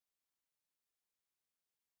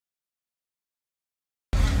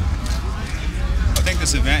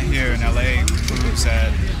here in LA proves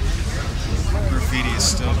that graffiti is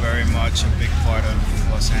still very much a big part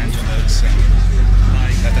of Los Angeles, and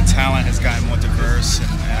that the talent has gotten more diverse and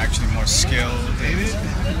actually more skilled and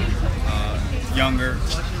younger.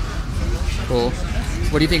 Cool.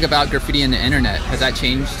 What do you think about graffiti and the internet? Has that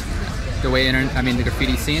changed the way the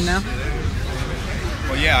graffiti scene now?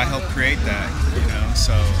 Well, yeah, I helped create that,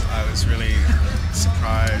 so I was really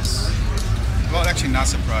surprised. Well, actually not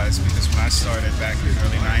surprised, because when I started back in the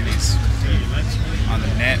early 90s on the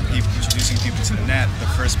net, introducing people to the net, the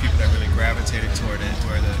first people that really gravitated toward it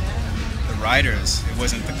were the writers. It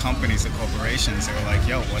wasn't the companies, the corporations. They were like,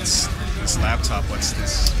 yo, what's this laptop? What's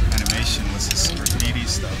this animation? What's this graffiti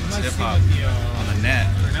stuff? What's hip-hop on the net?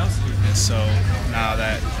 And so now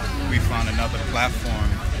that we found another platform,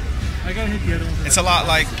 it's a lot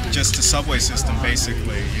like just the subway system,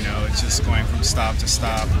 basically. It's just going from stop to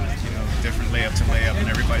stop, different layup to layup, and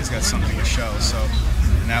everybody's got something to show. So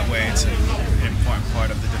in that way, it's an important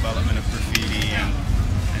part of the development of graffiti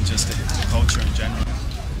and just the culture in general.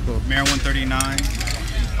 Cool. Mare 139,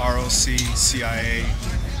 ROC, CIA,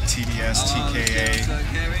 TDS, TKA.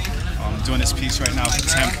 I'm doing this piece right now for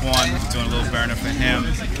Temp 1, doing a little burner for him,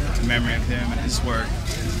 in memory of him and his work.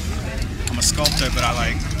 I'm a sculptor, but I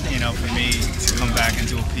like, for me to come back and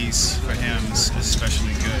do a piece for him is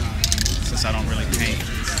especially good, since I don't really paint.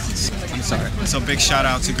 I'm sorry. So big shout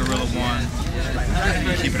out to Gorilla One.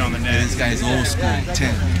 Keep it on the net. This guy is old school.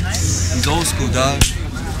 10. He's old school, dog.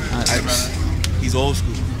 Nice, He's old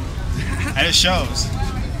school. And it shows.